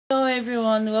Hello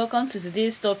everyone, welcome to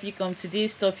today's topic. On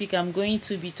today's topic, I'm going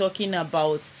to be talking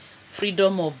about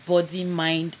freedom of body,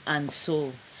 mind, and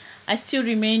soul. I still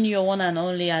remain your one and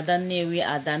only Adanewe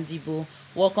Adandibo.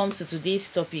 Welcome to today's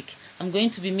topic. I'm going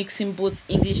to be mixing both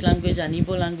English language and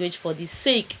Igbo language for the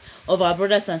sake of our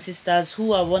brothers and sisters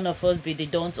who are one of us but they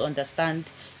don't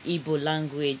understand Igbo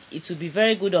language. It will be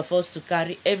very good of us to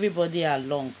carry everybody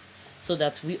along so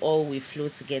that we all will flow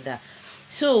together.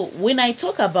 So when I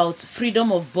talk about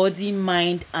freedom of body,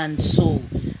 mind, and soul,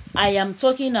 I am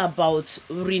talking about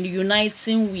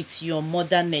reuniting with your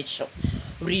mother nature,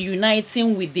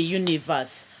 reuniting with the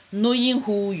universe, knowing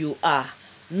who you are,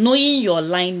 knowing your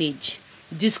lineage,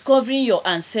 discovering your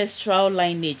ancestral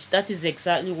lineage. That is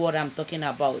exactly what I'm talking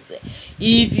about.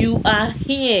 If you are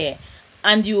here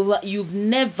and you've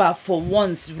never for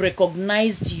once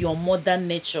recognized your mother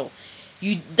nature,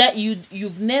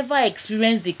 you've never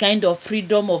experienced the kind of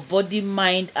freedom of body,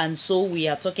 mind, and soul we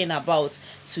are talking about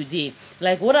today.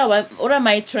 Like what am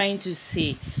I trying to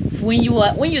say? When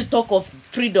you talk of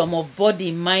freedom of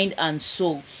body, mind, and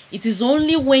soul, it is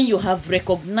only when you have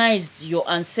recognized your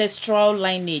ancestral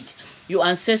lineage, your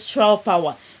ancestral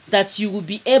power, that you will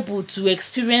be able to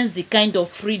experience the kind of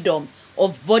freedom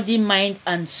of body, mind,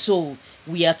 and soul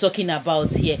we are talking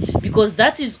about here, because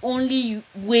that is only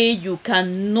way you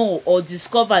can know or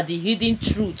discover the hidden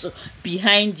truth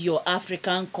behind your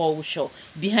African culture,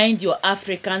 behind your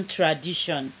African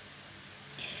tradition.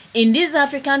 In this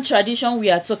African tradition we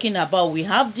are talking about, we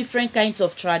have different kinds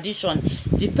of tradition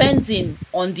depending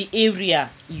on the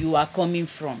area you are coming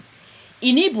from.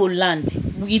 In Igbo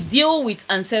land, we deal with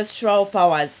ancestral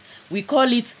powers. We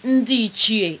call it Ndi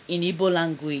Ichie in Igbo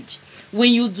language.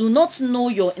 When you do not know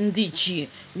your Ndi Ichie,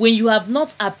 when you have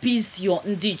not appeased your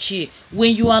Ndi Ichie,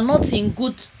 when you are not in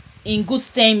good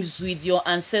terms with your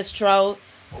ancestral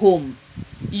home,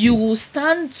 you will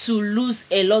stand to lose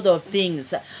a lot of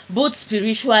things, both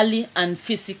spiritually and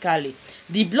physically.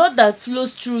 The blood that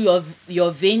flows through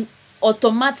your vein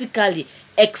automatically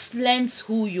explains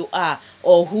who you are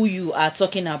or who you are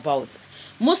talking about.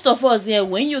 Most of us here,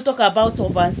 when you talk about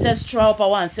of ancestral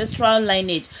power, ancestral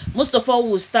lineage, most of us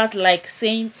will start like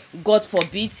saying, God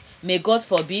forbid, may God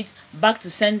forbid, back to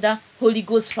sender, Holy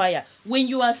Ghost fire. When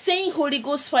you are saying Holy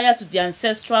Ghost fire to the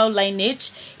ancestral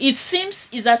lineage, it's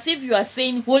as if you are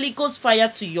saying Holy Ghost fire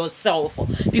to yourself.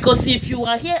 Because if you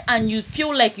are here and you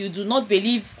feel like you do not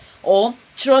believe or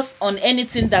trust on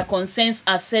anything that concerns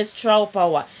ancestral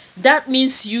power, that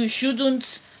means you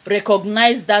shouldn't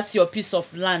recognize that's your piece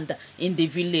of land in the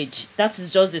village. That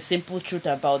is just the simple truth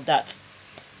about that.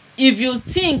 If you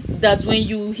think that when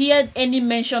you hear any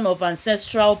mention of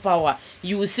ancestral power,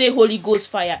 you will say Holy Ghost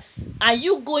fire, are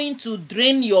you going to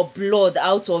drain your blood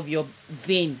out of your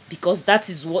vein? Because that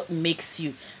is what makes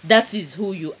you. That is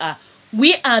who you are.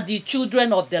 We are the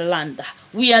children of the land.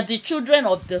 We are the children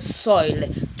of the soil.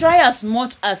 Try as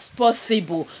much as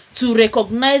possible to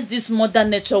recognize this mother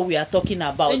nature we are talking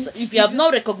about. If you have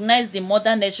not recognized the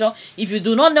mother nature, if you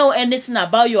do not know anything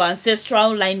about your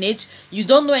ancestral lineage, you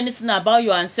don't know anything about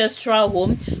your ancestral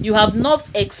home, you have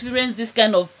not experienced this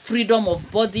kind of freedom of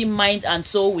body, mind, and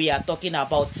soul we are talking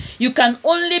about. You can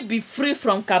only be free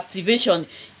from captivation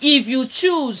if you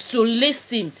choose to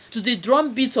listen to the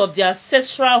drumbeat of the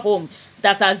ancestral home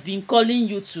that has been calling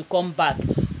you to come back.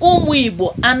 Ụmụ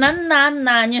Igbo, ananna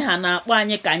nna anyị ha na-akpọ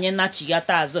anyị ka anyị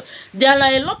nachigata azụ. There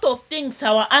are a lot of things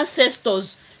our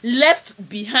ancestors left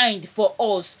behind for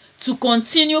us to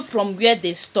continue from where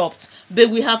they stopped, but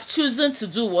we have chosen to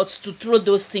do what? To throw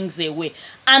those things away,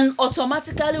 and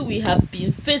automatically we have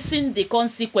been facing the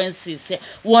consequences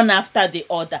one after the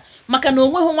other. Maka na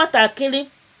onweghị nwatakịrị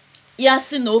ya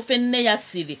si na ofe nne ya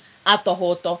siri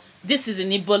atọghị ụtọ. This is in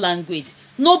Igbo language.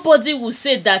 Nobody will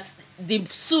say that the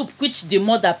soup which the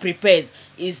mother prepares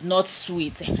is not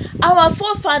sweet. Our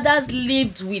forefathers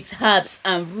lived with herbs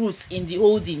and roots in the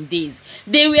olden days.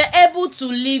 They were able to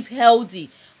live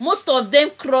healthy. Most of them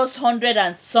crossed 100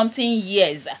 and something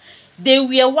years. They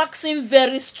were waxing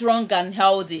very strong and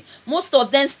healthy. Most of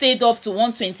them stayed up to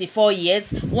 124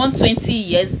 years, 120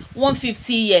 years,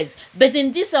 150 years. But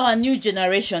in this our new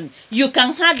generation, you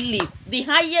can hardly, the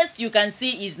highest you can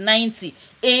see is 90,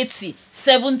 80,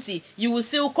 70. You will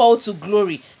still call to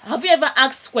glory. Have you ever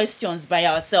asked questions by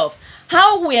yourself?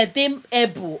 How were they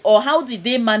able, or how did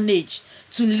they manage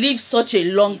to live such a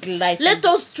long life? Let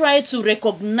us try to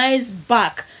recognize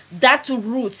back that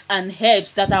roots and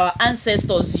herbs that our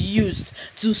ancestors used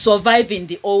to survive in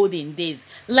the olden days.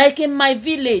 Like in my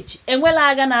village, enwela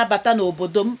aga na abata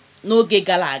n'obodo m n'oge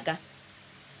gara aga.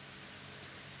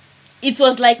 It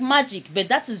was like magic, but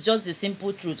that is just the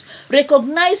simple truth.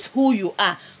 Recognize who you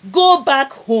are. Go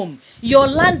back home. Your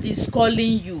land is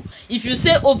calling you. If you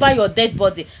say over your dead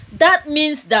body, that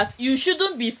means that you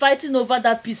shouldn't be fighting over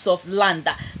that piece of land.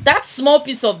 That small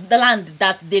piece of the land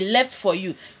that they left for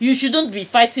you, you shouldn't be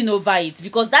fighting over it,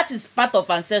 because that is part of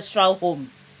ancestral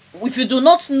home. If you do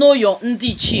not know your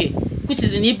Ndichie, which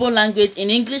is in Igbo language, in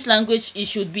English language, it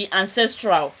should be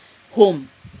ancestral home.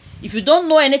 If you don't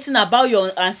know anything about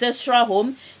your ancestral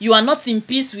home, you are not in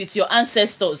peace with your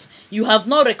ancestors. You have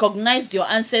not recognized your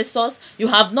ancestors. You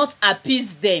have not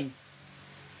appeased them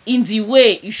in the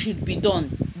way it should be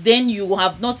done. Then you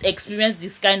have not experienced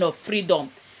this kind of freedom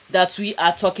that we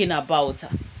are talking about.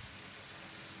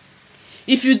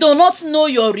 If you do not know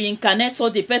your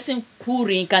reincarnator, the person who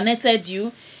reincarnated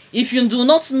you, if you do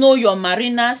not know your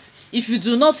marinas, if you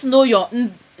do not know your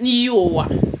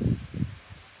Nyowa,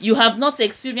 you have not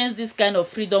experienced this kind of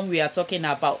freedom we are talking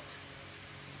about.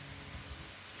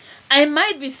 I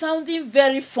might be sounding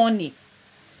very funny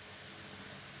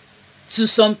to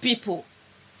some people,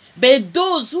 but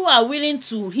those who are willing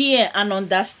to hear and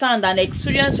understand and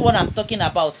experience what I'm talking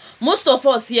about, most of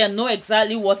us here know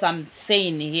exactly what I'm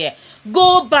saying here.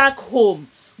 Go back home.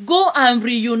 Go and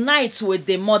reunite with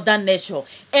the mother nature.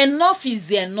 Enough is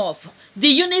enough. The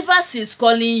universe is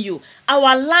calling you.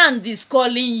 Our land is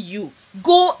calling you.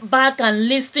 Go back and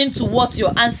listen to what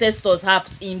your ancestors have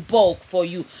in bulk for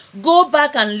you. Go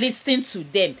back and listen to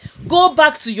them. Go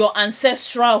back to your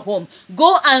ancestral home.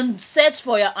 Go and search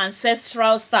for your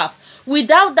ancestral stuff.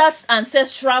 Without that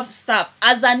ancestral stuff,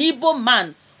 as an Igbo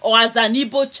man or as an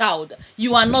Igbo child,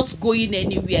 you are not going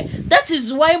anywhere. That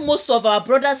is why most of our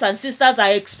brothers and sisters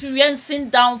are experiencing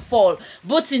downfall,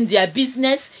 both in their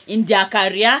business, in their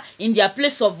career, in their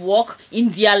place of work, in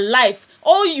their life.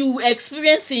 All you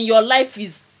experience in your life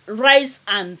is rise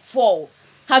and fall.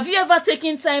 Have you ever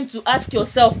taken time to ask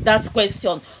yourself that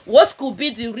question? What could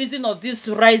be the reason of this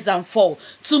rise and fall?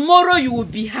 Tomorrow you will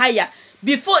be higher.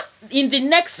 Before, in the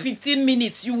next 15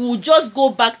 minutes, you will just go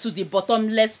back to the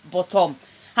bottomless bottom.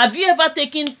 Have you ever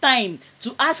taken time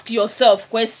to ask yourself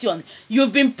question?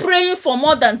 You've been praying for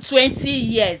more than 20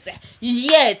 years,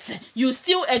 yet you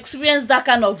still experience that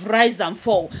kind of rise and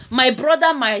fall. My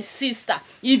brother, my sister,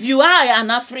 if you are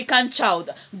an African child,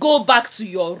 go back to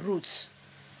your roots.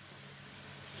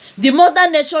 The mother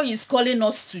nature is calling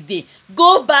us today.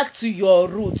 Go back to your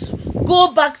roots.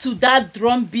 Go back to that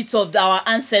drum beat of our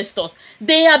ancestors.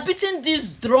 They are beating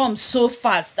these drums so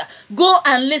fast. Go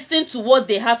and listen to what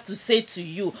they have to say to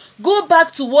you. Go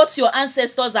back to what your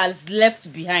ancestors has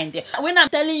left behind. When I'm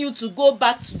telling you to go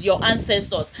back to your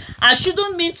ancestors, I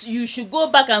shouldn't mean you should go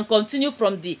back and continue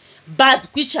from the bad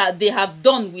which they have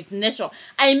done with nature.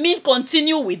 I mean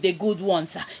continue with the good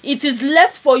ones. It is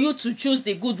left for you to choose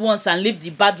the good ones and leave the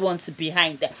bad ones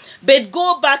behind. But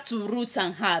go back to roots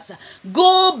and hearts.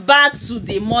 Go back to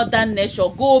the mother nature.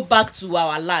 Go back to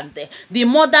our land. The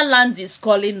motherland is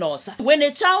calling us. When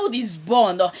a child is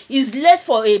born, it's left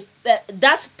for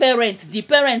that parent, the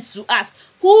parents, to ask,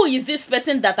 who is this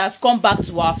person that has come back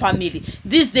to our family?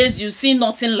 These days you see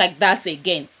nothing like that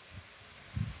again.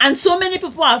 And so many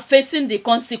people are facing the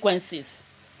consequences.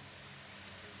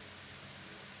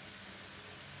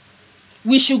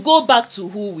 We should go back to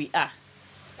who we are.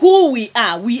 Who we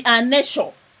are nature.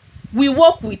 We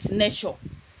work with nature.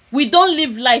 We don't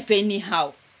live life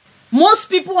anyhow. Most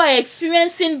people are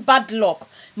experiencing bad luck.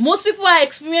 Most people are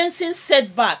experiencing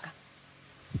setback.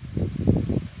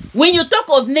 When you talk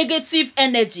of negative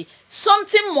energy,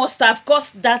 something must have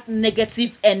caused that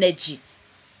negative energy.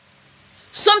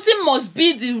 Something must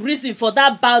be the reason for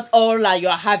that bad aura you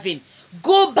are having.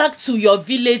 Go back to your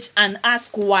village and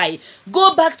ask why.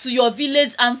 Go back to your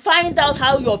village and find out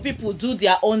how your people do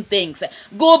their own things.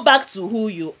 Go back to who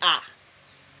you are.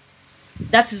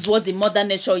 That is what the mother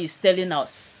nature is telling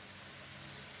us.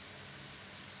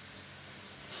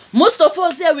 Most of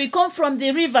us here, we come from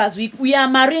the rivers. We are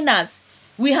mariners.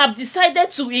 We have decided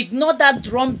to ignore that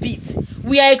drum beat.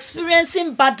 We are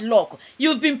experiencing bad luck.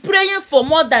 You've been praying for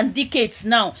more than decades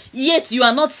now, yet you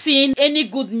are not seeing any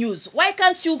good news. Why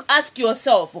can't you ask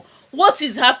yourself, what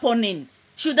is happening?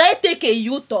 Should I take a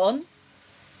U-turn?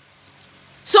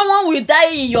 Someone will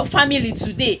die in your family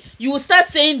today. You will start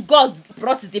saying God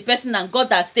brought the person and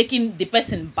God has taken the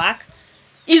person back.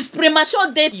 Is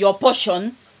premature death your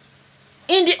portion?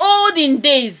 In the olden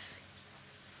days,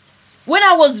 when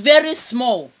I was very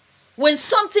small, when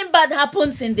something bad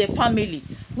happens in the family,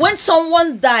 when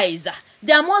someone dies,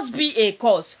 There must be a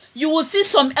cause. You will see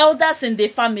some elders in the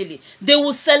family. They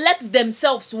will select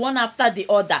themselves one after the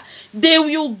other. They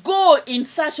will go in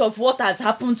search of what has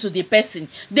happened to the person.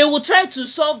 They will try to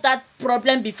solve that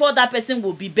problem before that person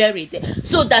will be buried,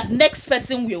 so that next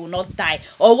person will not die,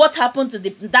 or what happened to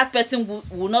that person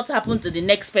will not happen to the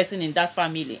next person in that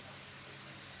family.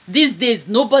 These days,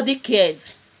 nobody cares.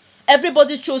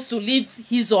 Everybody chose to live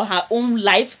his or her own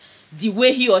life the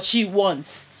way he or she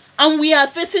wants. And we are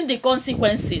facing the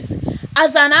consequences.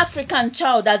 As an African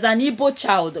child, as an Igbo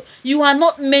child, you are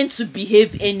not meant to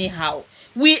behave anyhow.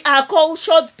 We are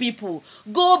cultured people.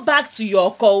 Go back to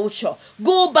your culture.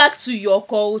 Go back to your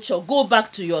culture. Go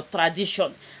back to your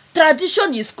tradition.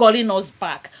 Tradition is calling us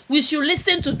back. We should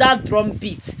listen to that drum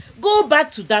beat. Go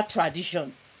back to that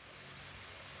tradition.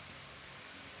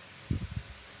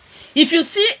 If you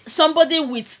see somebody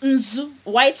with nzu,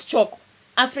 white chalk,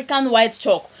 African white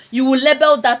chalk, you will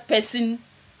label that person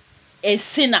a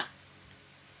sinner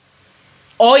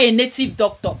or a native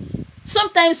doctor.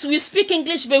 Sometimes we speak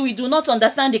English, but we do not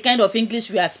understand the kind of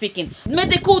English we are speaking.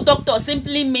 Medical doctor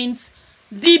simply means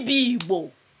DB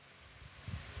Igbo.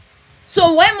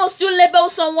 So why must you label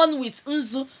someone with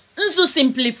nzu? Nzu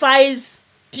simplifies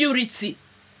purity.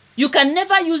 You can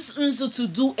never use nzu to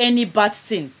do any bad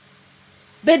thing.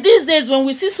 But these days, when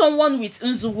we see someone with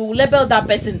nzu, we will label that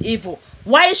person evil.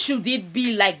 Why should it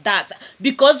be like that?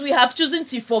 Because we have chosen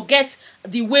to forget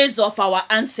the ways of our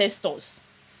ancestors.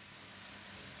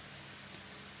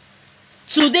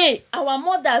 Today, our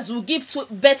mothers will give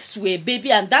birth to a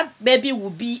baby, and that baby will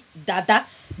be Dada.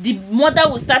 The mother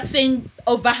will start saying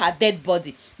over her dead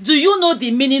body. Do you know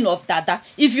the meaning of Dada?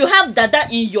 If you have Dada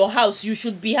in your house, you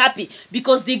should be happy,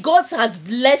 because the gods has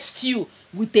blessed you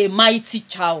with a mighty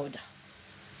child.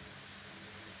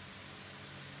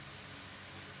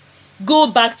 Go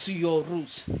back to your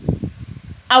roots.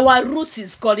 Our roots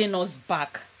is calling us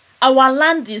back. Our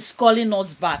land is calling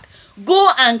us back. Go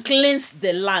and cleanse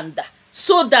the land,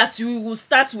 so that we will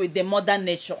start with the mother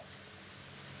nature.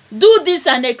 Do this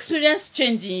and experience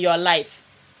change in your life.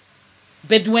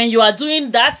 But when you are doing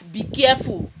that, be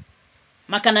careful.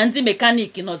 Makanandi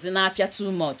mechanic inozinafia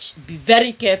too much. Be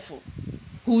very careful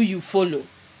who you follow.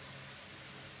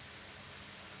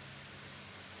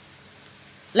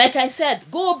 Like I said,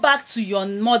 go back to your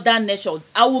mother nature.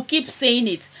 I will keep saying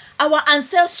it. Our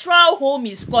ancestral home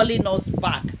is calling us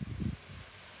back.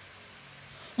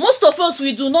 Most of us,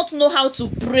 we do not know how to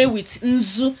pray with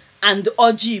nzu and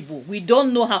ojibo. We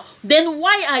don't know how. Then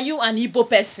why are you an Igbo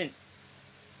person?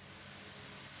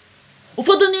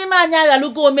 Ụfọdụ n'ime anyị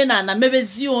aghalugo omenala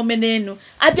mebezi omenelu.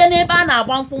 Abịa n'ebe a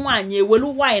na-agba nkwụ nwaanyị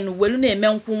ewelu wine welu na-eme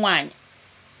nkwụ nwaanyị.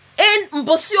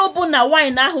 Mbosi ọbụna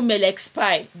wine ahụ mere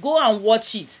expire. Go and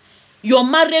watch it. Your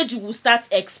marriage will start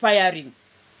expiring.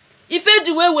 Ife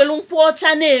ji wee welu nkwụ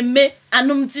ọcha na-eme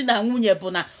anụmdi na nwunye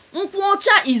bụ na nkwụ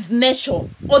ọcha is nature.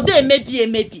 Ọ dị emebi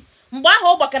emebi. Mgbe ahụ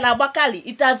ọ gbakala agbakali,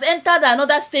 it has entered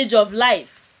another stage of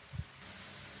life.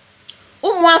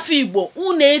 Ụmụafọ Igbo,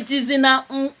 unu ejizina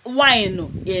wine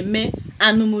eme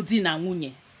anụmdi na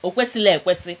nwunye. O kwesịla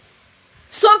ekwesị.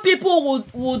 Some people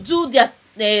would do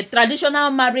their traditional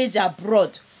marriage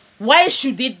abroad. Why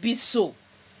should it be so?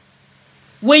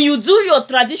 When you do your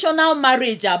traditional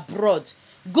marriage abroad,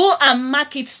 go and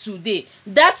mark it today.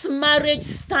 That marriage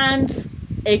stands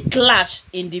a clash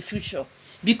in the future,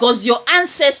 because your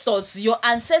ancestors, your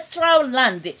ancestral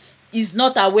land is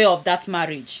not aware of that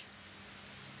marriage.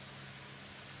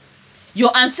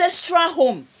 Your ancestral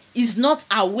home is not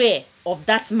aware of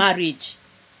that marriage.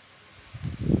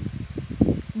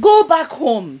 Go back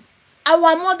home.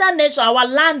 Our mother nature, our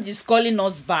land is calling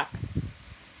us back.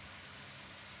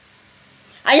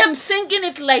 I am singing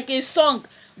it like a song.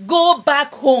 Go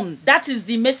back home. That is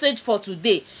the message for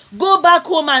today. Go back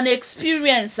home and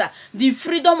experience the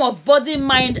freedom of body,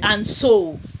 mind, and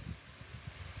soul.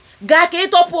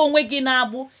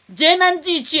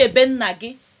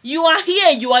 You are here,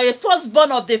 you are a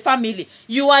firstborn of the family.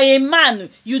 You are a man.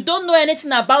 You don't know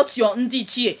anything about your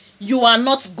ndichie. You are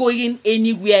not going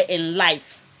anywhere in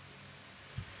life.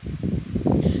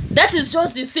 That is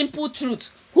just the simple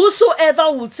truth.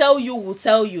 Whosoever will tell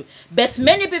you. But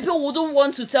many people wouldn't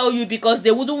want to tell you because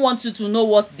they wouldn't want you to know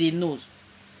what they know.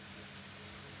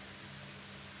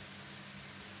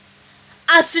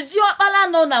 Asi diokpala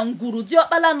nọ na ngwuru,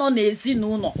 diokpala nọ na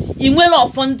ezinụlọ, I nwere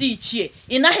ọfọ ndị ichie,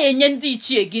 I naghị enye ndị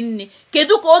ichie gị nni.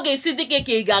 Kedu ka ọ ga-esi dị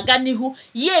ka ị ga-aga n'ihu,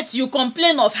 yet you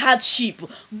complain of hardship.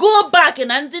 Go back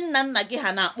na ndị nna nna gị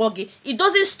ha na-akpọ gị. It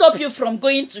doesn't stop you from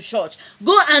going to church.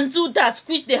 Go and do that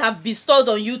which they have bestowed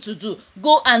on you to do.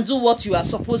 Go and do what you are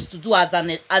supposed to do as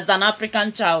an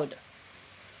African child.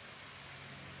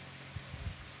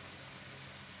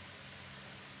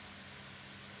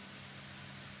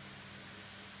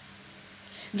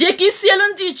 Je ki sielu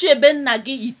ndị ichie be nna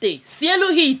gị ite, sielu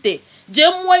ha ite. Je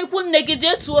mmụọ ikwu nne gị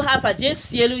je tuo ha afa je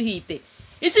sielu ha ite.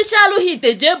 Isichalu ha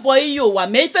ite je bọọ iyi ụwa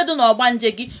mee ife dị n'ọgbanje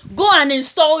gị. Go and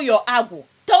install your agwụ.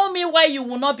 Tell me why you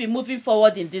will not be moving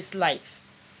forward in this life.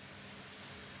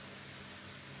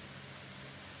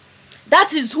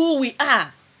 That is who we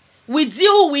are. We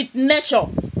deal with nature.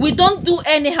 We don't do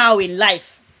anyhow in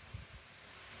life.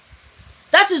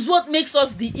 That is what makes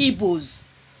us the Igbos.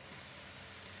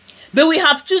 But we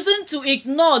have chosen to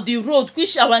ignore the road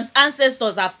which our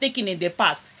ancestors have taken in the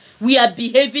past. We are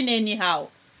behaving anyhow.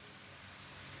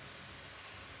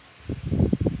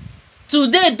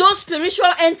 Today, those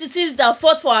spiritual entities that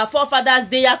fought for our forefathers,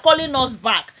 they are calling us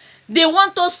back. They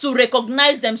want us to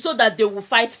recognize them so that they will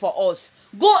fight for us.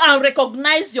 Go and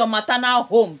recognize your maternal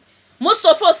home. Most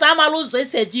of us,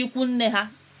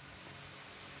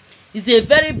 it's a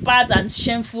very bad and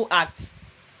shameful act.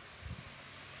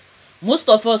 Most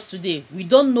of us today, we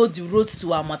don't know the road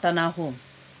to our maternal home.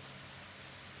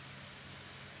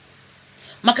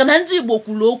 Maka na ndị Igbo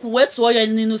kwuru okwu wee tụọ ya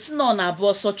ninu si na ọ na-abụ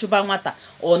ọsọ chụba nwata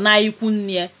ọ na ikwu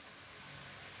nne.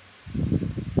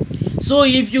 So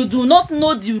if you do not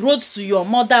know the roads to your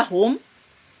mother home,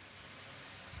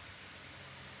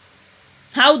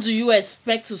 how do you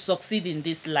expect to succeed in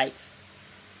this life?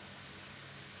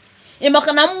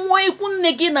 Maka na mmụọ ikwu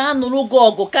nne gị na-anụrụ gị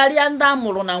ọgụ karịa ndị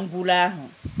amụrụ na ngwuru ahụ.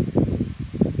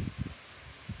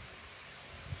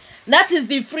 That is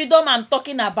the freedom I'm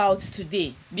talking about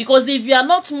today. Because if you are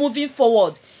not moving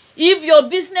forward, if your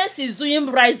business is doing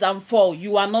rise and fall,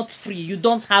 you are not free. You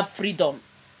don't have freedom.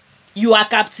 You are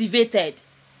captivated.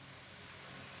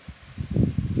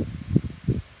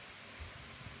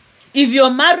 If your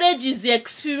marriage is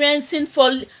experiencing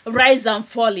rise and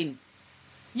falling,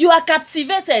 you are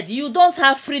captivated. You don't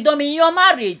have freedom in your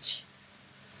marriage.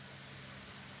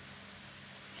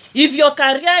 If your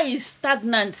career is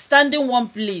stagnant, standing one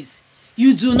place,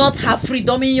 you do not have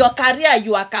freedom in your career.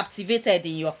 You are captivated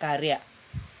in your career.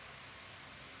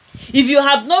 If you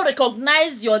have not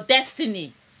recognized your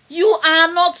destiny, you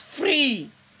are not free.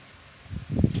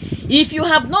 If you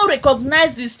have not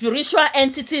recognized the spiritual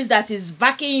entities that is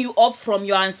backing you up from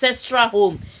your ancestral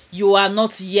home, you are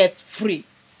not yet free.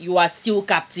 You are still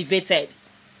captivated.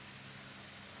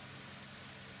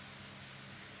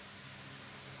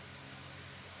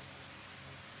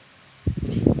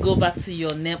 Go back to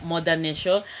your mother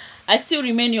nature. I still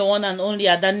remain your one and only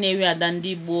Adannewi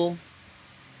Adandigbo.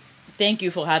 Thank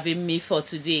you for having me for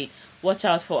today. Watch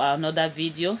out for another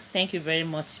video. Thank you very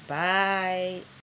much. Bye.